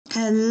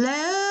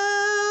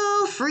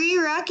Hello, Free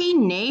Rocky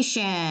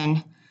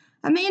Nation.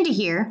 Amanda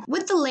here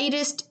with the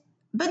latest,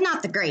 but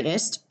not the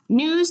greatest,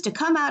 news to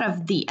come out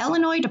of the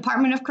Illinois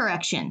Department of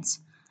Corrections.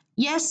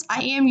 Yes,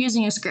 I am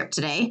using a script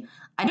today.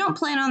 I don't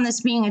plan on this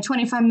being a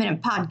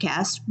 25-minute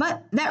podcast,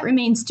 but that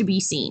remains to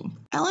be seen.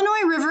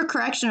 Illinois River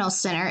Correctional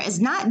Center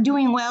is not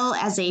doing well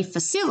as a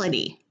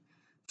facility.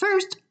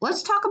 First,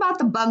 let's talk about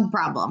the bug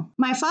problem.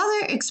 My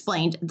father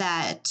explained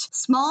that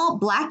small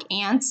black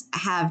ants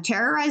have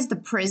terrorized the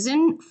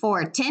prison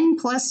for 10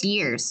 plus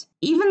years.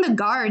 Even the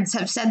guards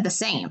have said the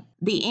same.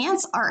 The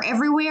ants are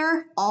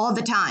everywhere all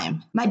the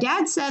time. My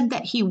dad said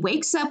that he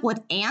wakes up with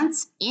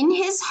ants in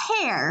his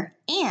hair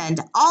and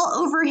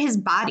all over his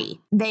body.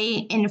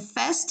 They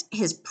infest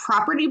his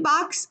property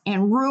box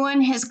and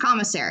ruin his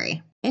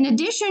commissary. In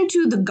addition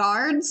to the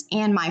guards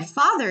and my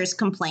father's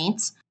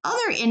complaints,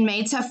 other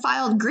inmates have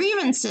filed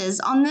grievances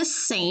on this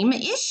same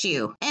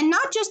issue. And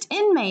not just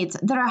inmates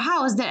that are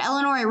housed at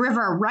Illinois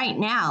River right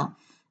now.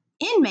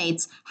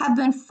 Inmates have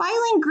been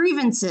filing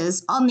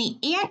grievances on the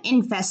ant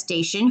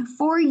infestation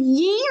for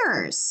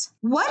years.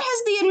 What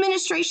has the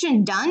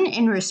administration done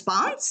in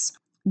response?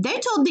 They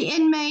told the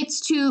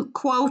inmates to,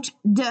 quote,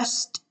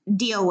 just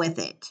deal with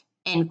it,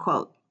 end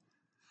quote.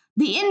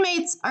 The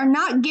inmates are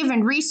not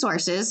given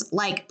resources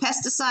like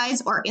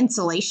pesticides or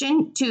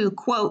insulation to,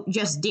 quote,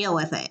 just deal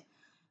with it.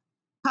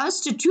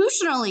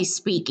 Constitutionally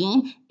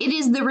speaking, it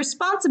is the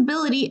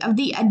responsibility of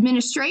the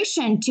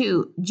administration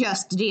to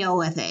just deal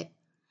with it.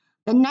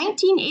 The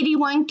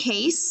 1981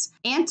 case,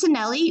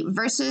 Antonelli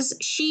versus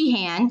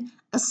Sheehan,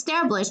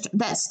 established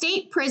that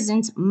state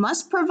prisons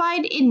must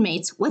provide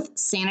inmates with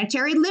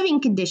sanitary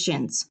living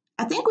conditions.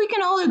 I think we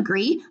can all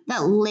agree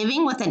that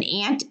living with an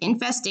ant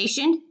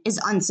infestation is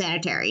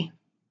unsanitary.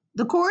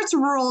 The courts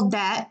ruled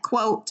that,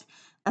 quote,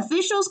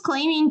 officials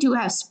claiming to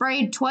have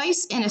sprayed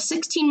twice in a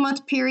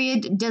 16-month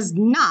period does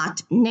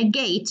not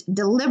negate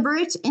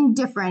deliberate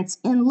indifference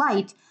in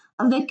light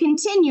of the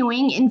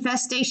continuing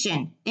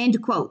infestation,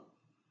 end quote.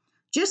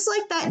 Just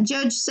like that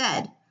judge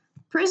said,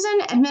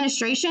 prison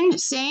administration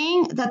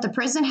saying that the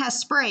prison has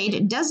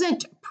sprayed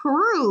doesn't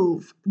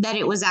prove that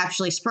it was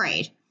actually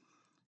sprayed.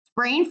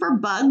 Spraying for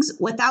bugs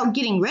without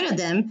getting rid of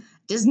them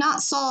does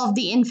not solve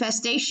the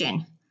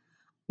infestation.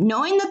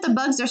 Knowing that the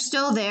bugs are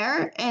still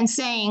there and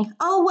saying,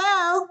 oh,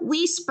 well,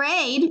 we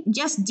sprayed,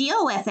 just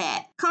deal with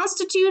it,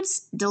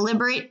 constitutes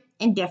deliberate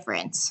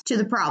indifference to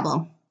the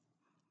problem.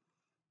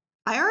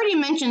 I already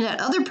mentioned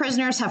that other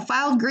prisoners have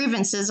filed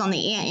grievances on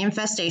the ant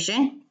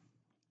infestation.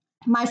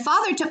 My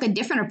father took a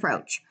different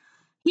approach.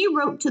 He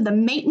wrote to the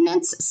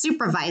maintenance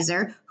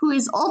supervisor, who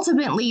is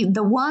ultimately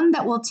the one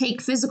that will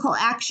take physical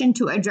action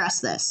to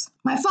address this.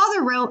 My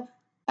father wrote,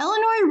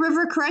 Illinois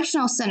River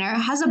Correctional Center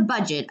has a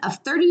budget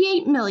of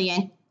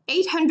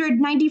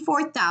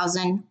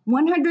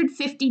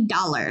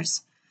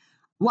 $38,894,150.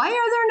 Why are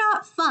there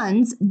not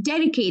funds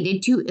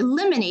dedicated to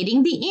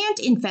eliminating the ant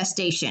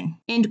infestation?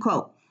 End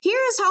quote.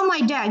 Here is how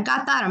my dad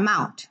got that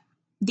amount.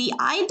 The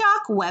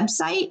IDOC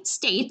website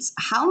states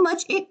how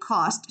much it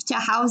costs to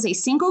house a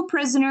single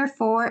prisoner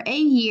for a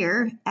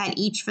year at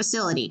each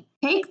facility.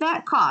 Take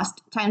that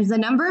cost times the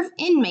number of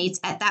inmates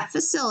at that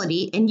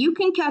facility and you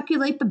can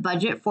calculate the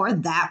budget for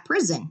that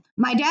prison.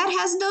 My dad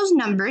has those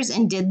numbers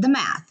and did the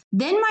math.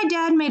 Then my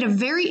dad made a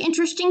very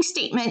interesting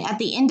statement at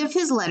the end of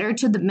his letter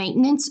to the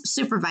maintenance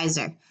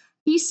supervisor.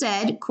 He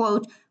said,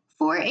 quote,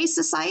 for a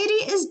society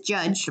is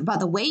judged by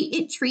the way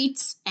it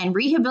treats and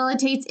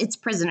rehabilitates its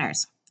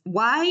prisoners.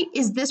 Why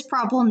is this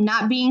problem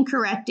not being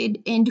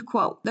corrected? End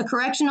quote. The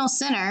correctional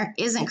center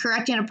isn't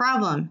correcting a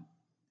problem.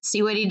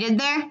 See what he did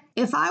there?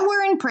 If I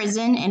were in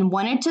prison and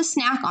wanted to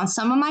snack on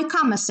some of my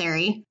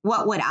commissary,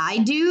 what would I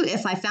do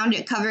if I found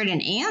it covered in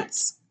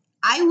ants?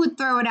 I would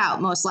throw it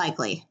out, most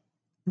likely.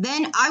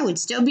 Then I would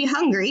still be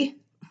hungry.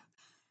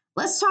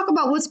 Let's talk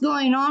about what's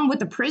going on with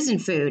the prison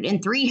food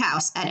in 3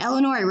 House at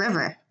Illinois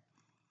River.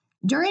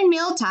 During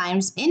meal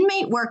times,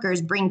 inmate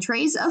workers bring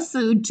trays of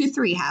food to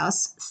 3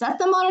 House, set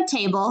them on a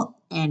table,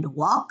 and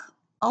walk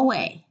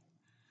away.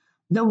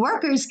 The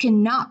workers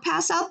cannot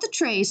pass out the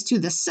trays to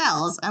the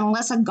cells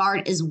unless a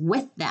guard is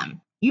with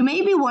them. You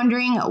may be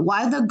wondering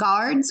why the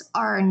guards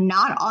are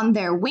not on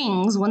their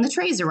wings when the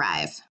trays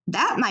arrive.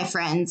 That, my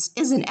friends,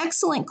 is an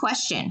excellent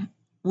question.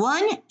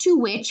 One to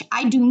which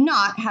I do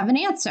not have an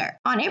answer.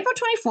 On April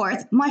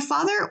 24th, my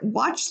father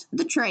watched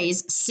the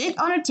trays sit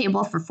on a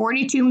table for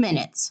 42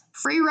 minutes.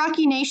 Free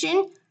Rocky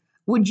Nation,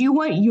 would you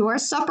want your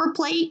supper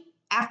plate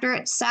after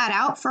it sat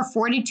out for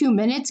 42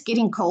 minutes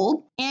getting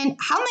cold? And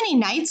how many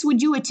nights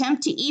would you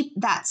attempt to eat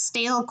that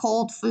stale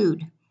cold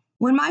food?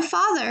 When my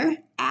father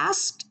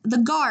asked the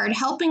guard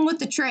helping with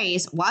the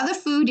trays why the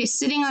food is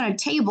sitting on a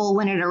table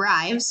when it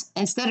arrives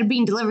instead of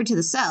being delivered to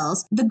the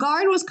cells, the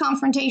guard was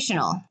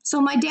confrontational.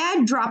 So my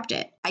dad dropped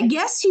it. I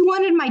guess he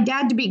wanted my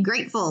dad to be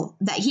grateful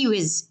that he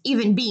was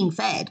even being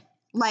fed.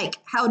 Like,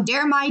 how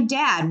dare my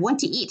dad want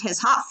to eat his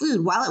hot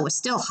food while it was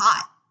still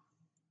hot?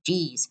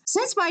 Jeez.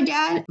 Since my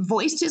dad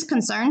voiced his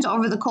concerns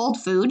over the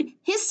cold food,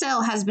 his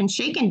cell has been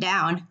shaken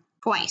down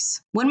twice.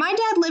 When my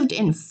dad lived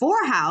in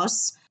 4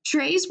 House,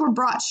 Trays were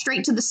brought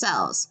straight to the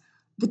cells.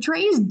 The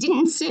trays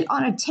didn't sit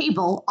on a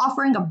table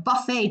offering a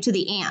buffet to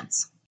the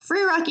ants.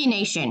 Free Rocky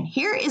Nation,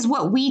 here is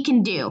what we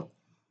can do.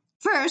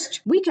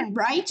 First, we can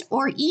write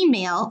or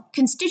email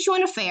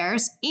Constituent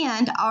Affairs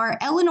and our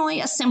Illinois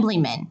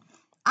Assemblyman.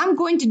 I'm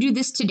going to do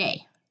this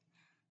today.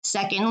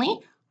 Secondly,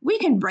 we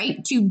can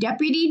write to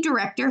Deputy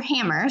Director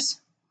Hammers,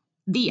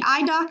 the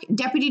IDOC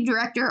Deputy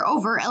Director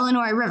over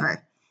Illinois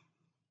River.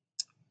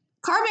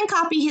 Carbon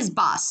copy his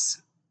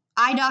boss,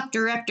 IDOC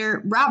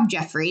Director Rob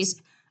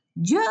Jeffries,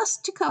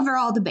 just to cover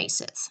all the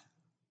bases.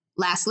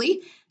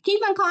 Lastly,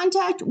 keep in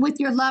contact with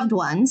your loved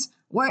ones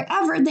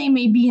wherever they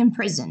may be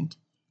imprisoned.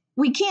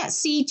 We can't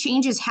see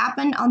changes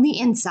happen on the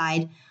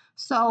inside,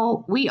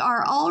 so we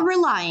are all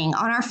relying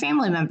on our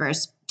family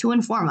members to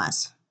inform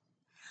us.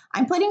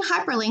 I'm putting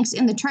hyperlinks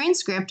in the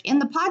transcript in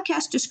the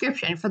podcast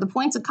description for the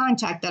points of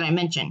contact that I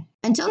mentioned.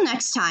 Until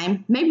next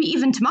time, maybe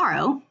even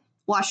tomorrow,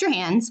 wash your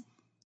hands,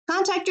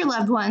 contact your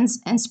loved ones,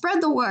 and spread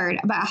the word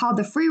about how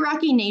the Free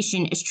Rocky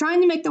Nation is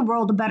trying to make the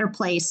world a better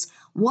place,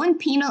 one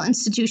penal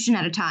institution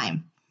at a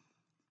time.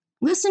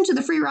 Listen to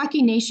the Free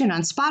Rocky Nation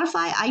on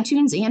Spotify,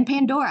 iTunes, and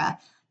Pandora.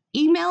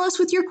 Email us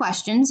with your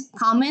questions,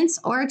 comments,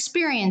 or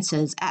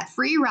experiences at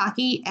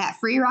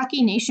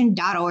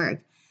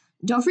freerocky@freerockynation.org.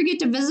 Don't forget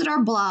to visit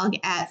our blog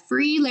at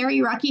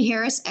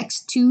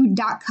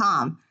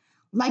freelarryrockyharrisx2.com.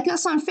 Like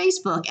us on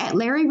Facebook at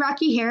Larry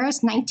Rocky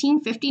Harris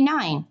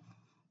 1959.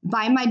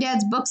 Buy my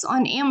dad's books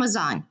on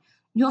Amazon.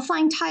 You'll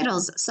find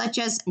titles such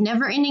as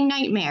Never Ending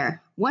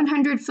Nightmare,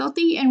 100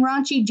 Filthy and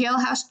Raunchy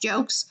Jailhouse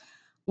Jokes,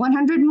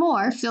 100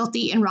 More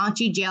Filthy and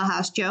Raunchy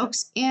Jailhouse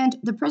Jokes, and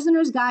The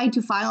Prisoner's Guide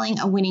to Filing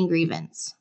a Winning Grievance.